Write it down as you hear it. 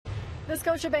The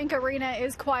Scotiabank Arena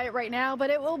is quiet right now, but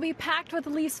it will be packed with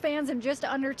Leafs fans in just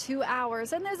under 2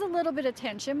 hours. And there's a little bit of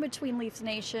tension between Leafs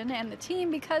Nation and the team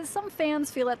because some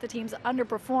fans feel that the team's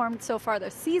underperformed so far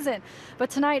this season. But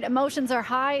tonight, emotions are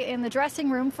high in the dressing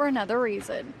room for another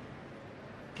reason.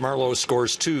 Marleau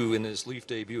scores 2 in his Leaf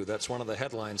debut. That's one of the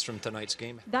headlines from tonight's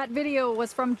game. That video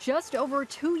was from just over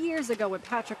 2 years ago when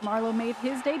Patrick Marleau made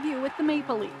his debut with the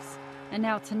Maple Leafs. And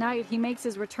now tonight, he makes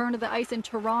his return to the ice in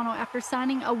Toronto after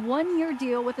signing a one-year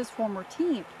deal with his former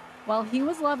team. While he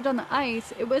was loved on the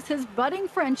ice, it was his budding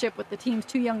friendship with the team's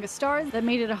 2 youngest stars that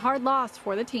made it a hard loss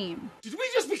for the team. Did we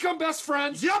just become best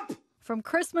friends? Yep! From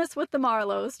Christmas with the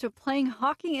Marleaus to playing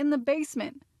hockey in the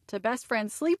basement, to best friend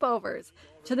sleepovers,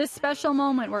 to this special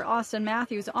moment where Austin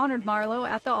Matthews honored Marleau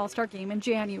at the All-Star game in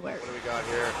January. What do we got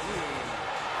here?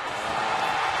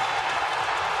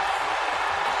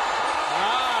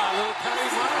 Little Penny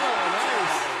Marleau,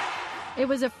 nice. It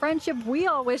was a friendship we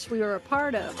all wish we were a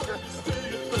part of.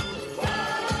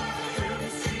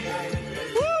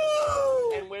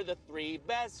 And we're the 3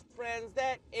 best friends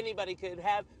that anybody could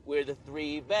have. We're the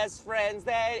 3 best friends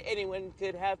that anyone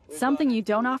could have. Something you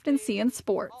don't often see in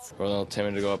sports. We're a little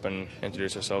timid to go up and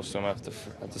introduce ourselves to him at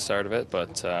the start of it,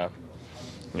 but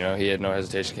you know, he had no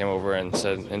hesitation, came over and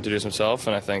said, introduce himself,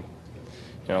 and I think,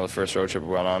 you know, the first road trip we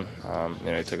went on,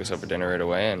 you know, he took us out for dinner right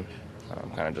away, and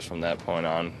kind of just from that point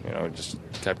on, you know, just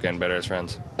kept getting better as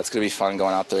friends. It's going to be fun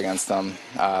going out there against them.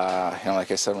 You know,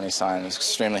 like I said, when he signed, I was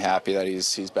extremely happy that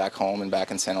he's back home and back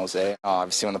in San Jose.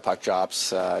 Obviously, when the puck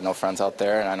drops, no friends out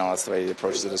there, and I know that's the way he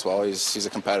approaches it as well. He's a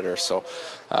competitor, so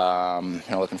you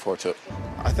know, looking forward to it.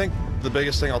 I think the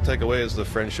biggest thing I'll take away is the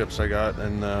friendships I got,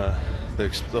 and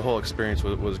the whole experience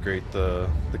was great. The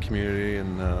community,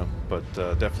 and but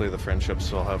definitely the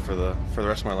friendships I'll have for the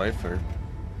rest of my life are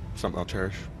something I'll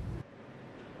cherish.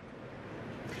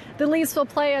 The Leafs will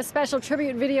play a special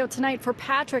tribute video tonight for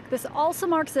Patrick. This also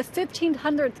marks the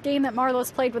 1,500th game that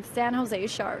Marleau's played with San Jose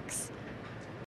Sharks.